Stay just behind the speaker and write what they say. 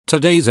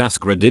Today's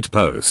AskReddit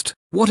post.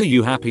 What are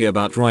you happy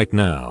about right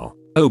now?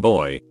 Oh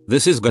boy,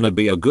 this is gonna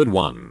be a good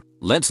one.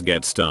 Let's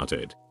get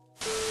started.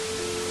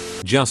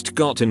 Just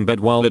got in bed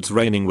while it's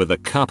raining with a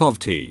cup of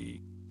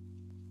tea.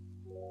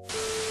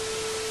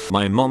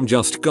 My mom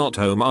just got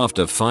home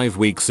after 5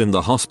 weeks in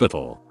the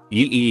hospital.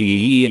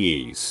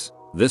 Yes.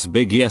 This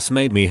big yes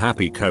made me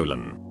happy.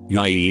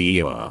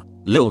 Yeah.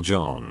 Lil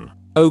Jon.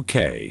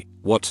 Okay,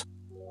 what?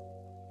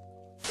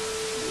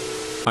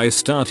 I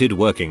started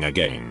working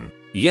again.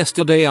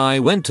 Yesterday I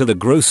went to the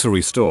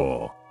grocery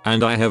store,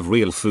 and I have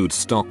real food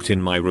stocked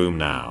in my room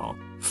now.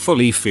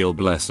 Fully feel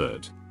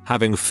blessed.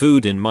 Having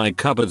food in my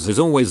cupboards is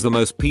always the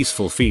most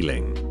peaceful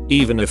feeling.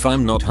 Even if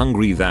I'm not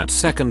hungry that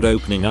second,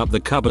 opening up the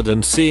cupboard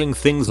and seeing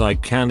things I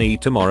can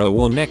eat tomorrow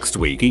or next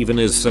week even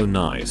is so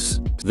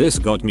nice. This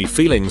got me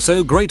feeling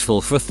so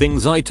grateful for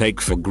things I take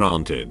for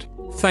granted.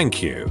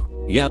 Thank you.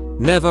 Yeah,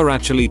 never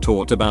actually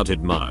thought about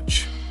it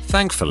much.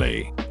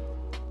 Thankfully.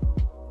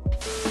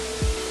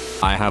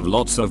 I have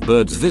lots of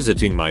birds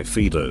visiting my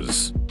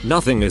feeders.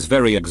 Nothing is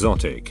very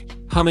exotic.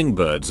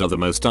 Hummingbirds are the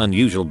most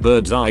unusual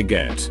birds I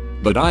get,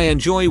 but I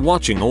enjoy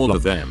watching all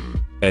of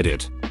them.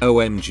 Edit.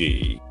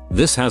 OMG.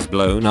 This has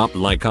blown up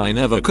like I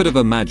never could have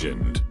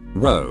imagined.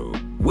 Ro,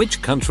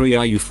 which country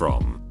are you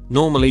from?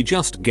 Normally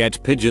just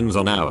get pigeons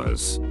on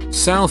ours.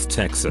 South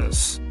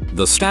Texas.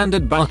 The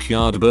standard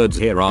backyard birds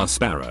here are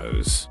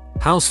sparrows,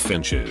 house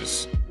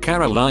finches,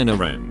 Carolina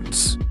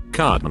wrens,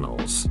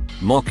 cardinals,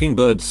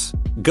 mockingbirds,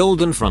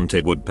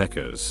 golden-fronted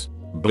woodpeckers,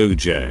 blue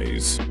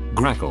jays,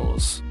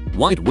 grackles,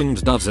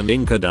 white-winged doves and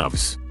Inca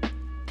doves.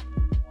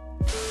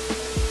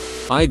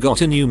 I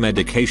got a new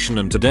medication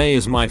and today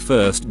is my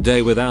first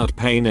day without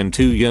pain in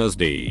 2 years.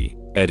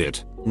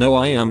 Edit. No,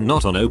 I am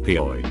not on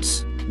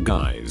opioids.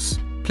 Guys,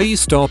 please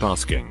stop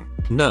asking.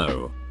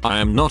 No, I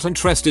am not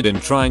interested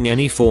in trying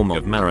any form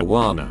of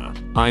marijuana.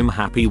 I'm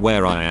happy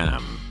where I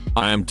am.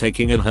 I am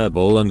taking a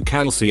herbal and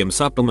calcium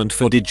supplement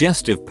for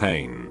digestive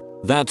pain.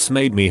 That's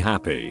made me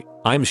happy.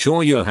 I'm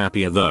sure you're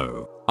happier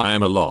though. I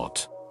am a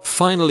lot.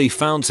 Finally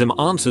found some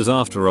answers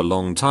after a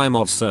long time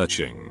of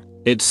searching.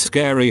 It's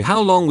scary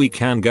how long we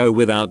can go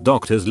without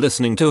doctors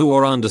listening to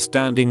or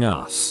understanding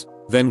us.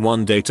 Then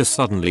one day to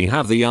suddenly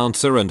have the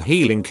answer and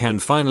healing can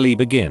finally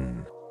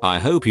begin. I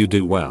hope you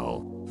do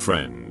well,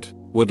 friend.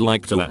 Would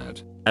like to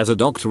add, as a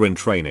doctor in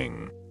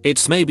training,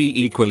 it's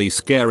maybe equally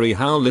scary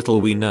how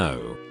little we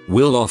know.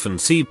 We'll often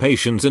see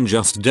patients and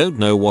just don't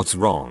know what's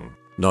wrong.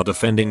 Not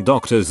offending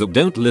doctors that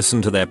don't listen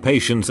to their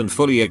patients and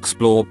fully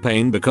explore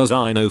pain, because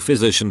I know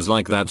physicians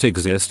like that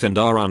exist and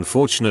are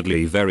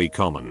unfortunately very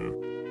common.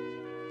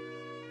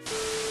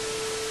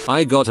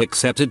 I got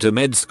accepted to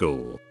med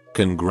school.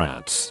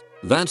 Congrats.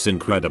 That's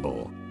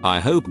incredible. I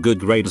hope good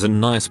grades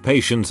and nice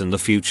patients in the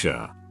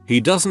future.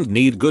 He doesn't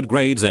need good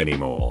grades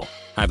anymore.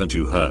 Haven't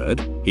you heard?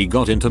 He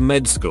got into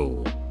med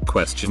school. ?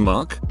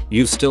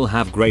 You still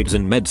have grades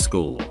in med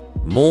school.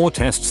 More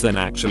tests than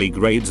actually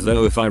grades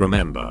though, if I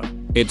remember.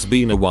 It's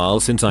been a while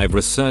since I've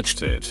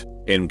researched it.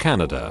 In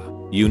Canada,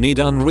 you need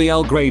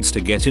unreal grades to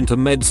get into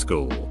med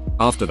school.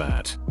 After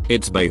that,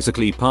 it's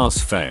basically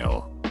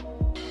pass-fail.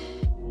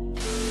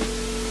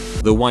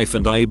 The wife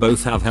and I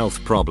both have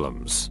health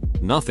problems.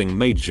 Nothing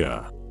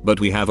major, but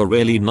we have a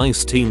really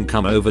nice team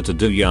come over to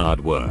do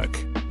yard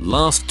work.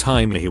 Last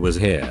time he was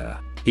here,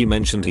 he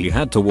mentioned he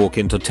had to walk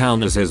into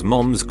town as his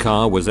mom's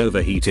car was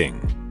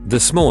overheating.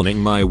 This morning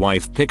my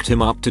wife picked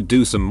him up to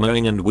do some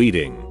mowing and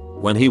weeding.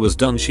 When he was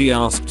done, she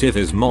asked if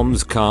his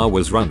mom's car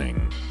was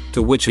running,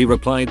 to which he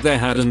replied they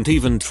hadn't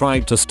even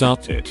tried to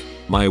start it.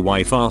 My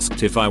wife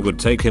asked if I would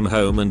take him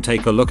home and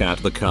take a look at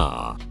the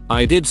car.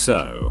 I did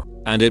so,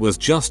 and it was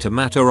just a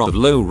matter of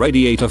low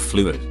radiator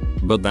fluid.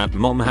 But that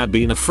mom had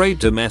been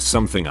afraid to mess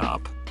something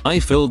up.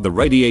 I filled the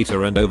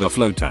radiator and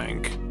overflow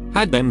tank,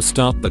 had them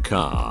start the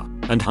car,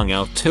 and hung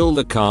out till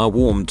the car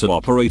warmed to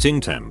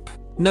operating temp.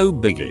 No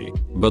biggie,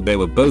 but they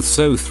were both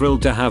so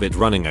thrilled to have it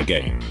running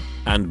again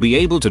and be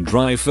able to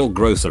drive for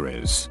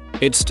groceries.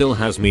 It still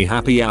has me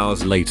happy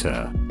hours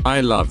later. I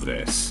love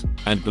this,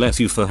 and bless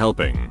you for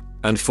helping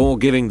and for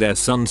giving their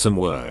son some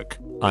work.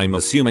 I'm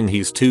assuming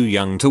he's too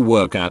young to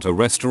work at a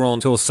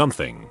restaurant or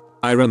something.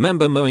 I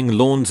remember mowing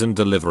lawns and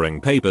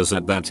delivering papers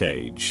at that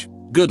age.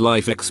 Good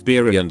life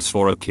experience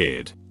for a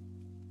kid.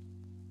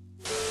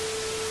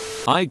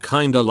 I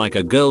kinda like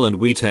a girl and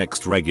we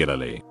text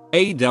regularly.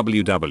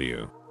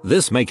 AWW.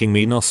 This making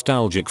me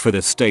nostalgic for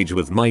this stage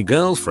with my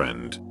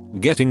girlfriend.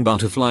 Getting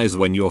butterflies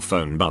when your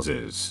phone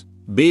buzzes.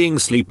 Being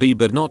sleepy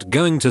but not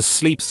going to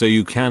sleep so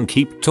you can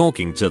keep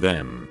talking to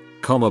them.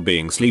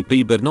 Being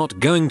sleepy but not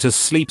going to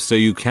sleep so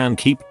you can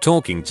keep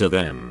talking to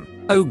them.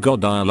 Oh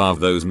god, I love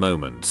those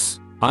moments.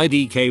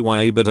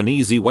 IDKY, but an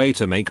easy way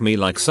to make me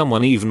like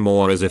someone even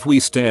more is if we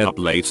stay up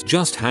late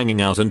just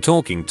hanging out and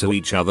talking to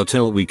each other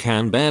till we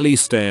can barely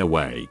stay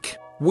awake.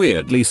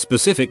 Weirdly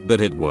specific, but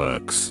it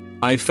works.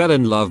 I fell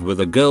in love with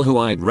a girl who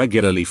I'd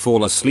regularly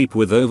fall asleep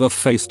with over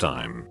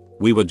FaceTime.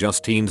 We were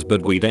just teens,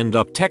 but we'd end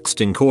up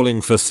texting, calling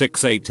for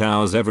 6-8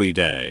 hours every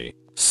day.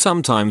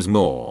 Sometimes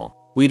more.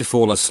 We'd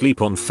fall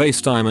asleep on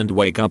FaceTime and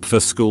wake up for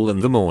school in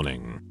the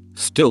morning.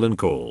 Still in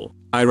cool.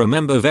 I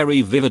remember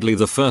very vividly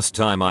the first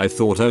time I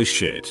thought, oh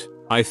shit,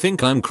 I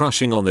think I'm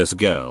crushing on this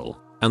girl.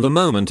 And the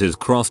moment is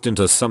crossed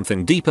into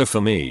something deeper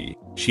for me.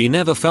 She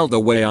never felt the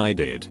way I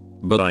did,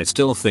 but I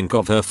still think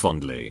of her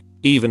fondly,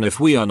 even if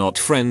we are not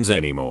friends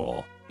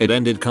anymore. It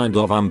ended kind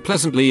of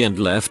unpleasantly and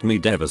left me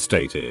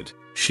devastated.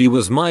 She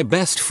was my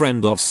best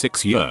friend of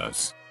 6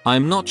 years.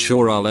 I'm not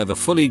sure I'll ever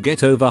fully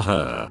get over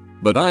her,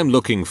 but I'm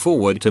looking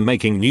forward to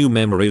making new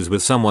memories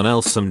with someone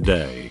else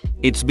someday.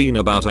 It's been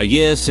about a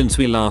year since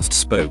we last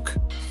spoke.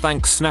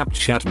 Thanks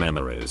Snapchat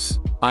memories.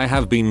 I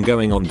have been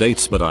going on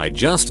dates but I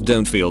just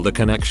don't feel the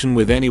connection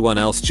with anyone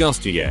else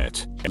just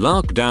yet.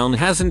 Lockdown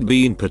hasn't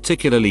been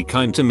particularly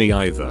kind to me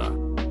either.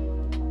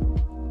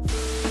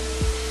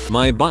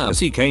 My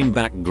biopsy came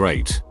back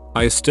great.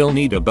 I still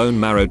need a bone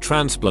marrow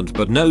transplant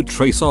but no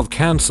trace of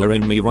cancer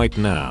in me right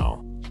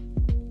now.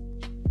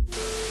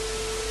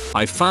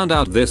 I found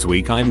out this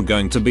week I'm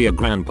going to be a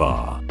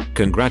grandpa.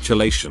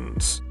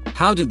 Congratulations.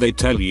 How did they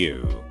tell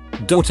you?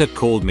 Daughter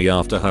called me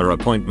after her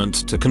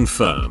appointment to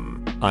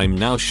confirm. I'm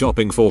now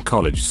shopping for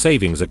college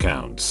savings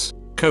accounts.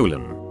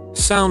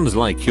 Sounds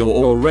like you're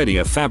already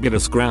a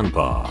fabulous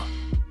grandpa.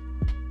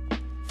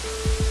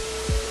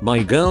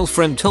 My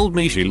girlfriend told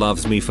me she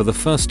loves me for the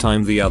first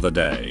time the other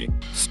day.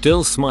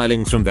 Still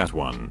smiling from that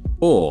one.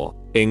 Or,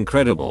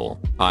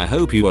 incredible. I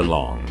hope you are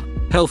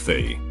long,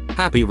 healthy,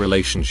 happy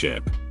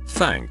relationship.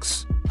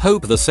 Thanks.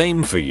 Hope the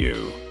same for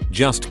you.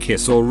 Just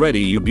kiss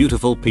already, you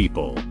beautiful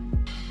people.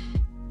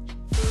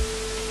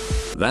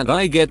 That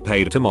I get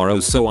paid tomorrow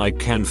so I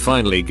can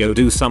finally go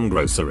do some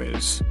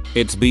groceries.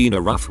 It's been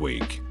a rough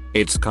week.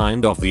 It's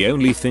kind of the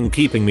only thing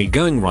keeping me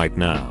going right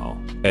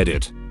now.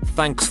 Edit.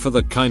 Thanks for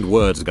the kind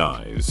words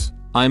guys.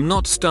 I'm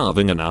not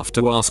starving enough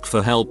to ask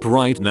for help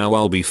right now.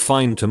 I'll be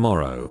fine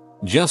tomorrow.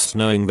 Just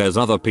knowing there's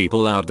other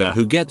people out there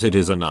who get it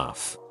is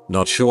enough.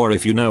 Not sure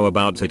if you know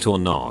about it or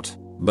not,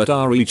 but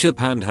Ari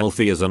Japan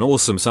Healthy is an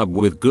awesome sub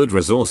with good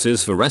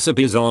resources for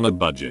recipes on a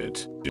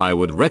budget. I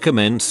would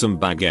recommend some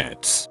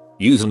baguettes.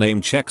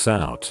 Username checks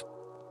out.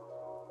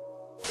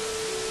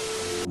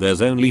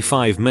 There's only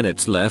 5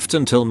 minutes left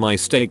until my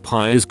steak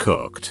pie is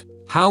cooked.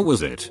 How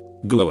was it?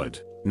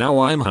 Good. Now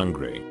I'm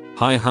hungry.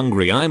 Hi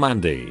hungry, I'm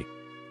Andy.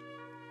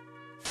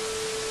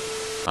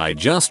 I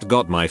just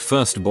got my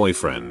first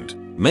boyfriend.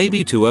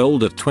 Maybe too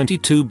old at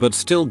 22 but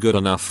still good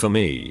enough for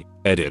me.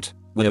 Edit.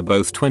 We're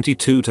both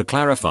 22 to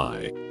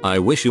clarify. I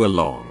wish you a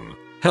long,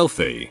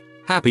 healthy,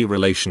 happy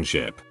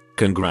relationship.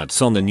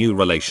 Congrats on the new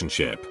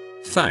relationship.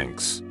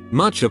 Thanks.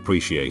 Much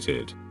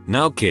appreciated.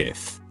 Now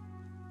Kith.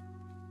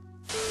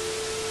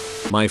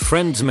 My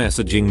friend's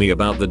messaging me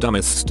about the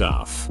dumbest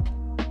stuff.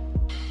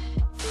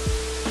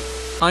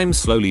 I'm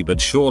slowly but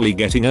surely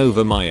getting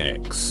over my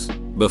ex.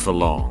 Before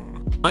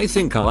long, I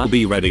think I'll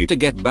be ready to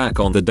get back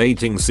on the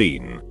dating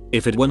scene.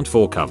 If it weren't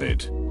for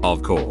COVID,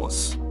 of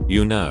course.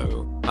 You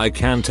know, I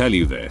can tell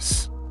you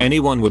this.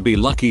 Anyone would be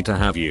lucky to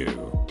have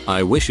you.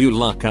 I wish you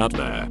luck out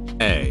there.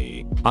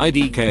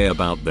 IDK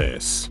about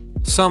this.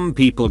 Some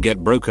people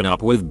get broken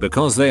up with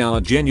because they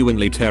are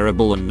genuinely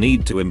terrible and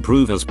need to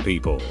improve as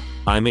people.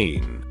 I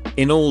mean,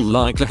 in all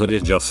likelihood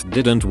it just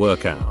didn't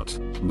work out.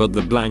 But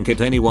the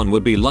blanket anyone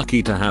would be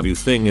lucky to have you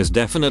thing is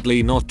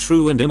definitely not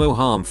true and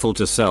harmful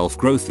to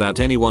self-growth that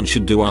anyone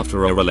should do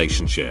after a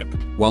relationship.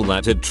 While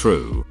that is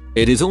true,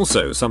 it is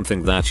also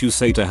something that you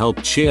say to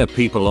help cheer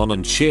people on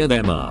and cheer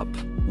them up.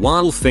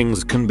 While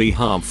things can be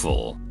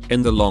harmful,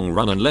 in the long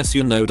run unless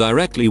you know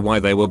directly why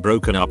they were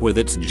broken up with,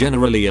 it's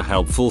generally a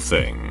helpful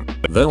thing.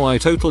 Though I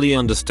totally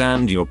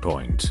understand your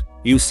point.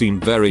 You seem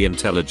very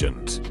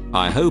intelligent.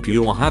 I hope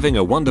you're having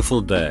a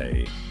wonderful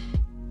day.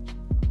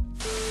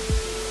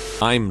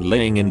 I'm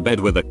laying in bed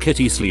with a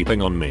kitty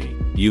sleeping on me.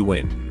 You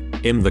win.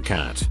 I'm the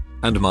cat.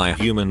 And my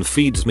human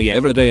feeds me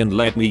every day and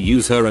let me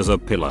use her as a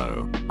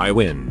pillow. I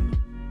win.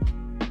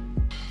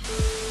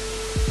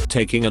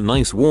 Taking a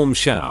nice warm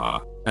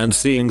shower and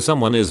seeing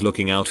someone is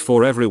looking out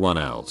for everyone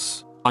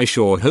else. I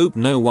sure hope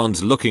no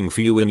one's looking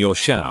for you in your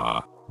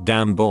shower.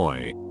 Damn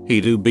boy, he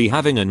do be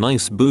having a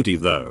nice booty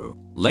though.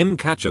 Lem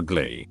catch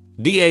ugly.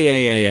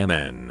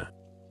 DAAAMN.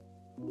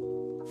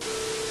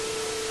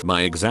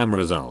 My exam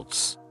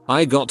results.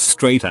 I got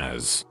straight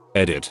A's.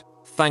 Edit.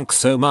 Thanks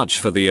so much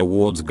for the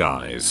awards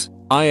guys.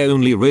 I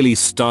only really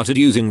started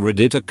using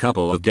Reddit a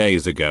couple of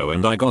days ago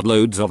and I got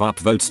loads of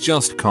upvotes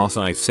just cause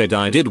I said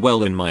I did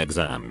well in my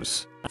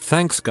exams.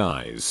 Thanks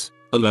guys.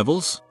 A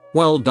levels?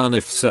 Well done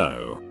if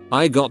so.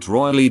 I got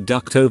royally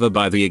ducked over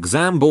by the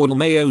exam board.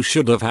 Mayo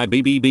should have had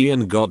BBB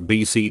and got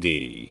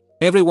BCD.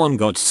 Everyone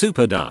got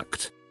super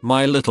ducked.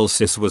 My little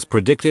sis was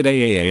predicted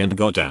AAA and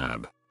got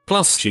AB.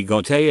 Plus she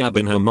got AB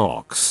in her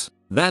mocks.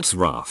 That's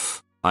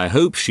rough. I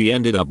hope she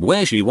ended up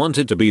where she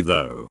wanted to be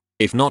though.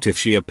 If not, if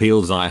she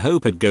appeals, I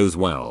hope it goes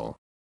well.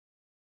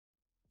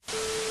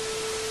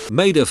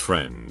 Made a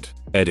friend.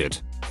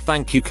 Edit.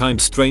 Thank you kind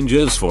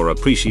strangers for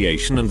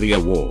appreciation and the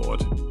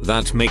award.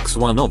 That makes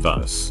one of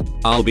us.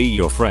 I'll be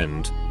your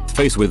friend.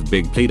 Face with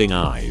big pleading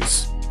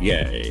eyes.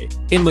 Yay.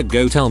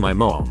 Go tell my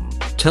mom.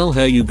 Tell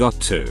her you got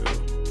to.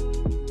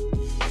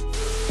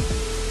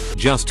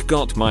 just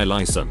got my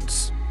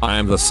license. I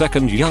am the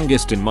second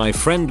youngest in my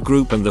friend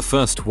group and the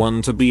first one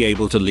to be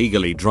able to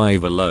legally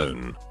drive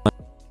alone.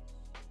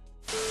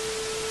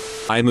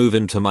 I move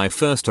into my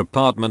first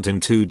apartment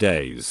in 2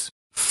 days.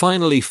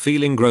 Finally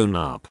feeling grown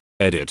up.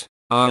 Edit.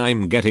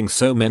 I'm getting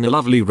so many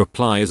lovely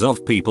replies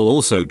of people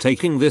also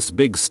taking this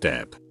big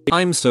step.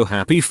 I'm so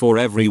happy for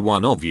every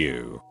one of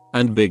you.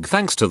 And big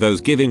thanks to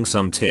those giving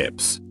some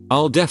tips.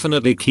 I'll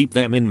definitely keep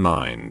them in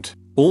mind.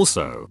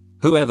 Also,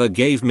 whoever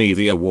gave me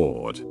the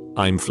award,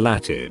 I'm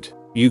flattered.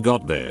 You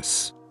got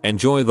this.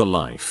 Enjoy the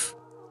life.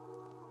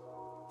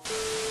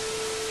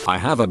 I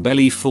have a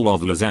belly full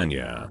of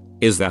lasagna.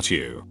 Is that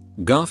you,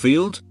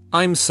 Garfield?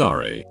 I'm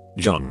sorry,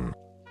 John.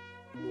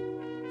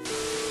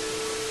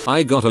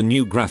 I got a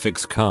new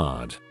graphics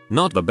card.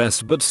 Not the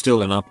best but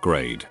still an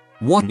upgrade.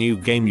 What new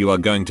game you are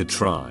going to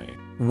try?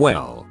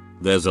 Well,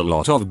 there's a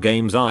lot of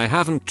games I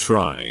haven't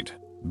tried.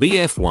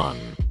 BF1,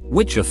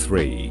 Witcher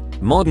 3,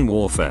 Modern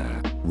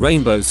Warfare,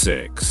 Rainbow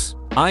Six.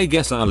 I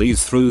guess I'll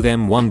ease through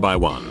them one by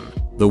one.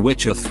 The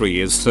Witcher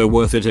 3 is so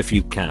worth it if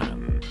you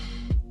can.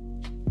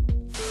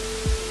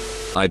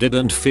 I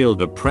didn't feel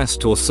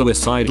depressed or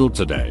suicidal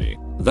today.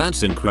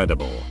 That's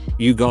incredible.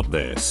 You got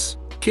this.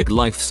 Kick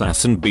life's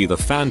ass and be the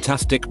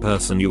fantastic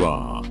person you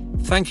are.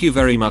 Thank you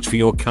very much for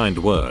your kind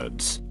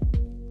words.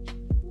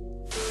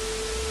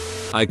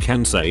 I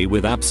can say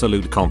with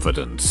absolute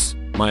confidence,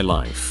 my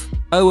life.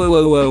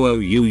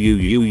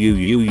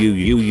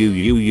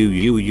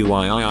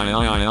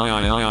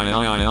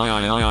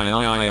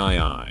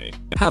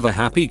 Have a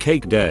happy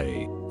cake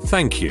day.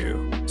 Thank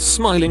you.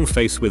 Smiling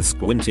face with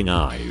squinting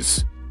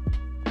eyes.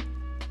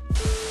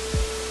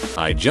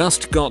 I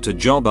just got a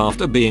job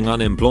after being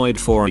unemployed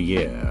for a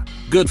year.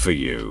 Good for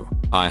you.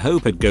 I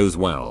hope it goes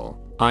well.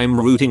 I'm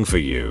rooting for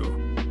you.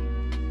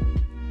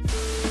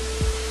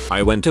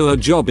 I went to a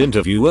job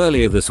interview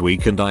earlier this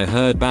week and I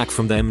heard back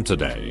from them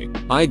today.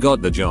 I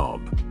got the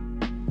job.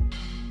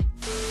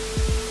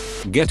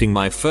 Getting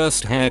my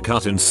first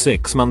haircut in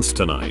 6 months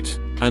tonight.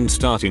 And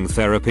starting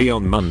therapy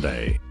on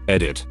Monday.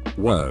 Edit.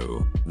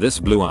 Whoa, this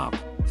blew up.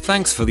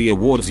 Thanks for the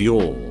awards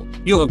y'all.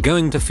 You're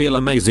going to feel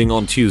amazing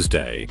on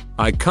Tuesday.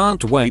 I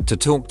can't wait to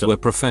talk to a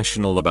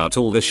professional about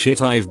all the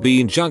shit I've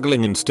been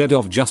juggling instead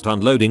of just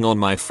unloading on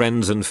my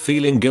friends and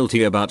feeling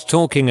guilty about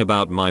talking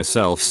about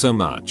myself so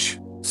much.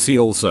 See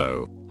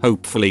also,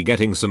 hopefully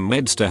getting some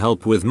meds to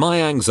help with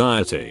my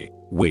anxiety,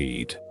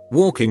 weed,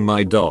 walking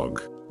my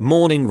dog.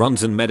 Morning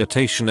runs and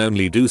meditation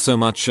only do so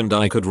much and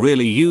I could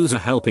really use a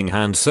helping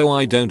hand so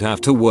I don't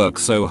have to work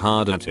so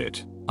hard at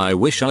it. I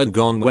wish I'd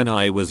gone when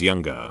I was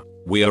younger.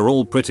 We are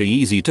all pretty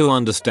easy to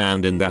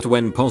understand in that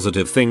when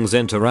positive things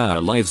enter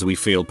our lives we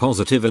feel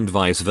positive and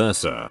vice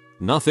versa.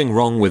 Nothing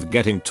wrong with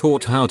getting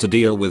taught how to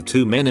deal with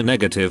too many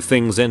negative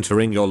things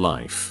entering your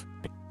life.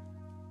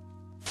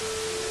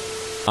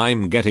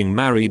 I'm getting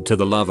married to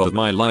the love of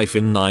my life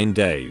in 9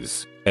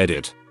 days.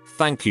 Edit.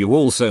 Thank you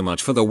all so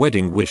much for the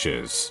wedding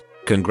wishes.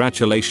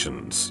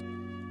 Congratulations.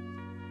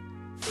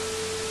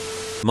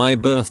 My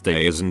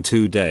birthday is in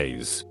 2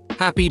 days.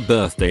 Happy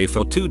birthday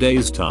for 2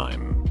 days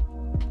time.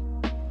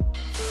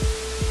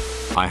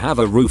 I have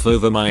a roof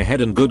over my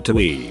head and good to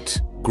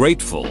eat.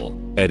 Grateful.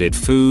 Edit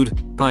food.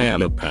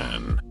 Paella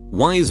pan.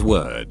 Wise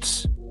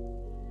words.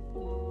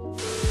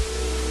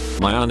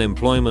 My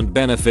unemployment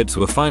benefits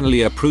were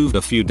finally approved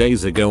a few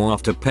days ago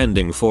after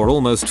pending for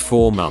almost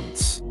 4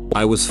 months.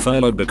 I was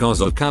furloughed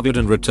because of COVID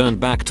and returned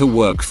back to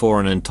work for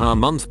an entire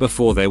month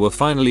before they were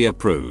finally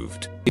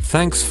approved.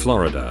 Thanks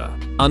Florida.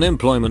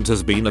 Unemployment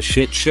has been a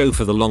shit show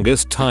for the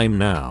longest time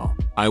now.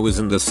 I was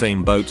in the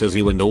same boat as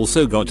you and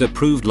also got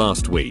approved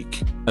last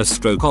week. A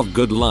stroke of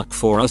good luck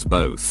for us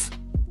both.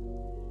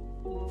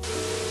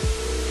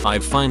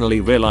 I've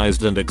finally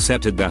realized and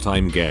accepted that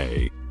I'm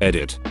gay.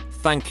 Edit.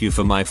 Thank you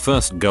for my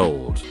first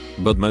gold.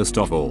 But most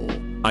of all,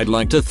 I'd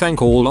like to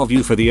thank all of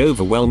you for the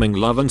overwhelming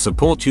love and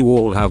support you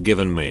all have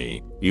given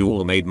me. You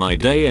all made my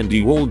day and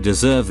you all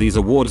deserve these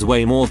awards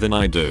way more than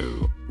I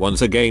do.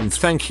 Once again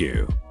thank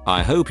you.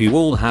 I hope you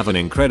all have an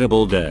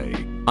incredible day.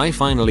 I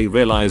finally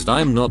realized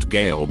I'm not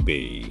gay or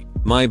bi.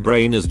 My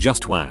brain is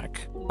just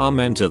whack.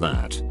 Amen to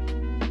that.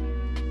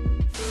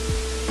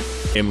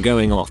 I'm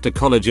going off to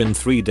college in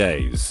 3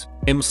 days.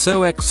 I'm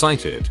so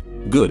excited.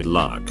 Good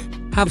luck.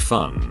 Have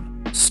fun.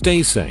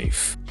 Stay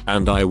safe.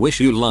 And I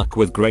wish you luck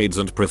with grades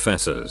and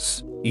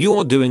professors.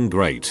 You're doing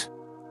great.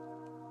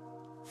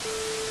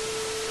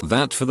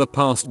 That for the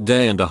past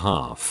day and a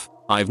half,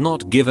 I've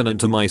not given in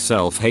to my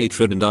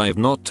self-hatred and I've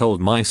not told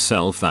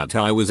myself that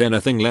I was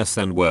anything less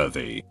than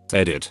worthy.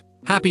 Edit.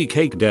 Happy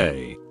cake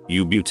day,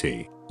 you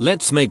beauty.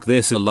 Let's make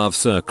this a love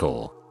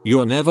circle.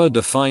 You're never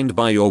defined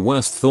by your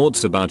worst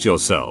thoughts about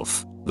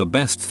yourself. The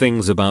best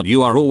things about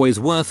you are always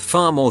worth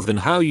far more than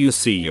how you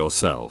see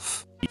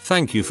yourself.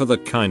 Thank you for the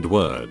kind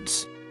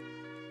words.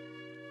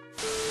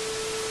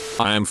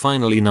 I am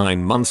finally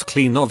 9 months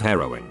clean of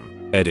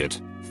heroin.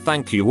 Edit.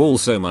 Thank you all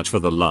so much for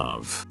the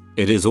love.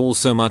 It is all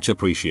so much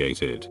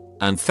appreciated.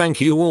 And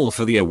thank you all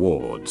for the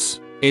awards.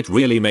 It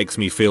really makes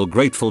me feel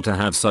grateful to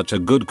have such a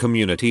good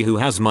community who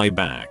has my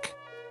back.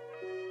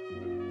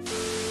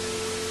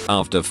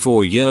 After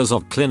 4 years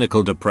of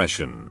clinical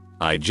depression,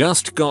 I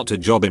just got a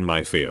job in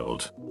my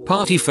field.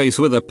 Party face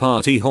with a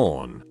party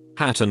horn,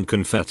 hat and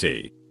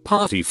confetti.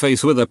 Party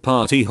face with a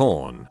party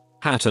horn,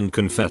 hat and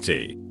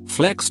confetti.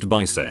 Flexed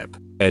bicep.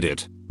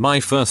 Edit. My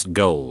first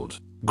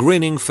gold.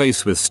 Grinning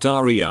face with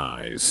starry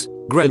eyes.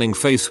 Grinning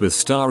face with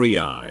starry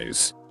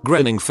eyes.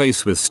 Grinning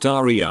face with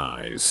starry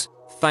eyes.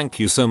 Thank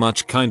you so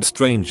much, kind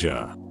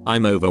stranger.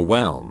 I'm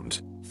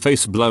overwhelmed.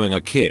 Face blowing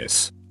a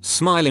kiss.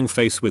 Smiling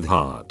face with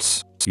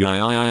hearts.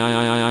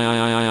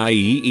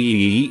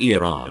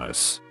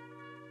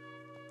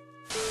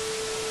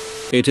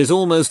 It is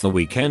almost the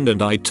weekend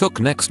and I took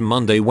next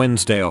Monday,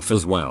 Wednesday off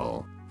as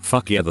well.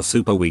 Fuck yeah, the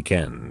super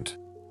weekend.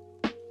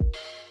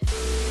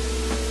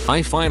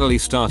 I finally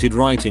started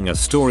writing a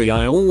story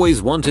I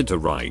always wanted to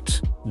write.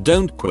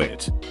 Don't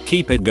quit.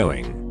 Keep it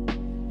going.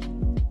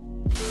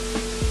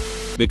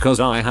 Because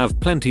I have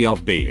plenty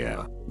of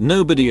beer.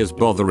 Nobody is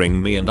bothering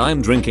me and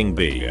I'm drinking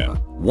beer.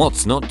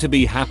 What's not to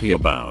be happy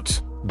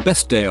about?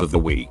 Best day of the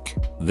week.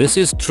 This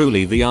is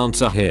truly the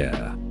answer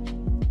here.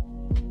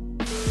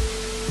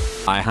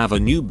 I have a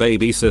new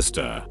baby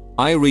sister.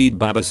 I read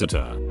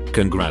babysitter.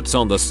 Congrats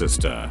on the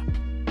sister.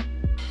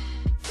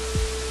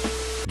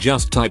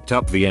 Just typed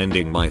up the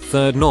ending my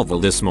third novel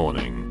this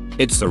morning.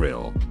 It's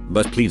surreal,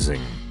 but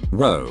pleasing.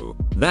 Whoa,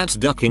 that's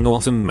ducking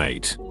awesome,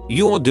 mate.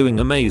 You're doing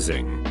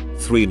amazing.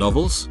 3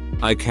 novels?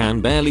 I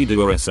can barely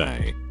do a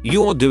essay.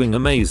 You're doing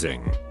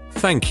amazing.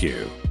 Thank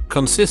you.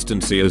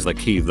 Consistency is the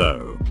key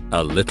though.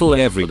 A little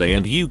every day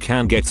and you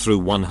can get through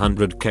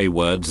 100k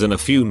words in a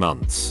few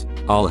months.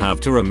 I'll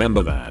have to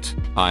remember that.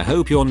 I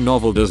hope your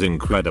novel does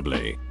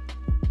incredibly.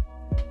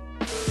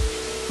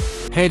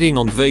 Heading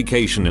on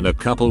vacation in a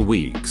couple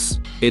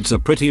weeks. It's a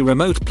pretty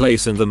remote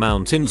place in the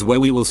mountains where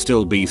we will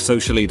still be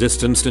socially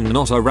distanced and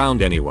not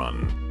around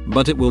anyone.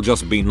 But it will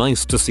just be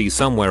nice to see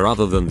somewhere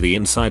other than the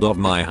inside of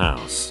my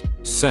house.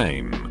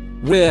 Same.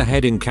 We're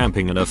heading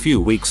camping in a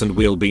few weeks and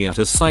we'll be at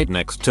a site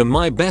next to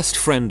my best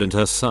friend and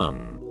her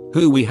son,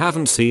 who we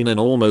haven't seen in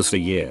almost a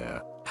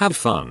year. Have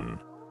fun.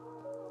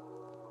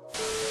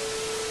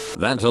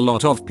 That a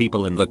lot of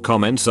people in the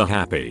comments are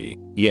happy.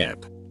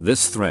 Yep.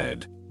 This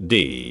thread.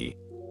 D.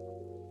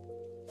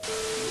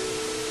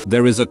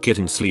 There is a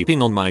kitten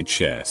sleeping on my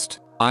chest.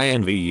 I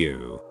envy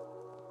you.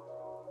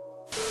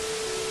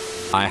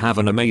 I have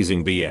an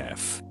amazing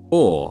BF.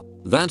 Or,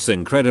 that's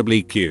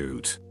incredibly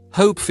cute.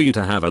 Hope for you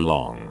to have a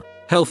long,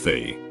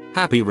 healthy,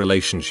 happy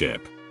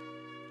relationship.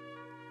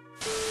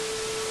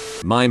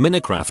 My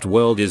Minecraft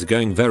world is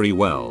going very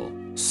well.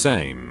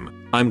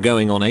 Same. I'm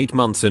going on 8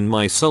 months in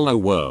my solo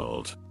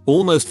world.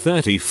 Almost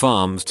 30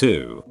 farms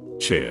too.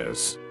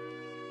 Cheers.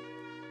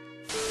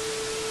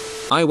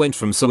 I went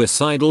from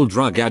suicidal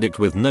drug addict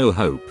with no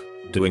hope,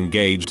 to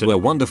engaged to a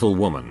wonderful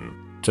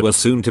woman, to a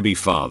soon-to-be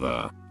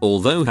father,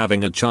 although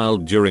having a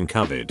child during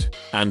COVID,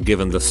 and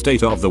given the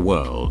state of the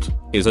world,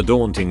 is a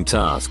daunting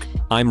task.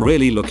 I'm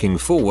really looking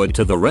forward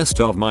to the rest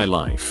of my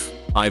life.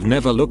 I've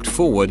never looked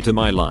forward to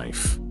my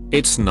life.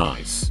 It's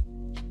nice.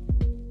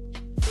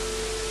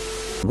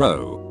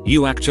 Bro,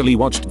 you actually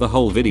watched the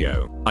whole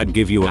video. I'd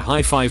give you a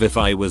high five if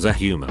I was a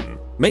human.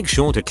 Make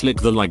sure to click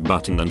the like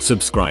button and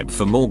subscribe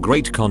for more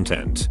great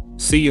content.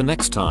 See you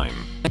next time.